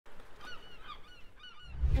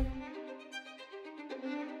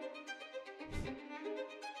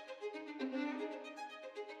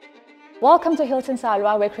Welcome to Hilton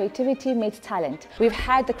Salwa, where creativity meets talent. We've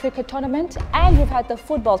had the cricket tournament and we've had the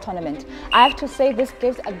football tournament. I have to say this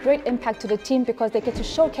gives a great impact to the team because they get to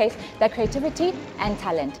showcase their creativity and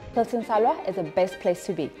talent. Hilton Salwa is the best place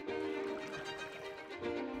to be.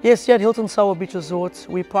 Yes, here at Hilton Salwa Beach Resort,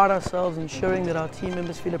 we pride ourselves in ensuring that our team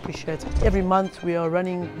members feel appreciated. Every month we are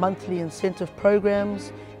running monthly incentive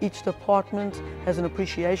programs. Each department has an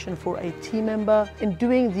appreciation for a team member. In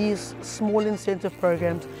doing these small incentive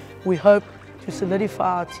programs, we hope to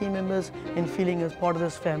solidify our team members in feeling as part of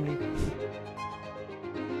this family.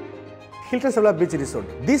 Hilton Salwa Beach Resort.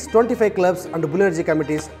 These 25 clubs and Bullergy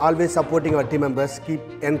committees always supporting our team members, keep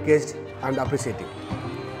engaged and appreciating.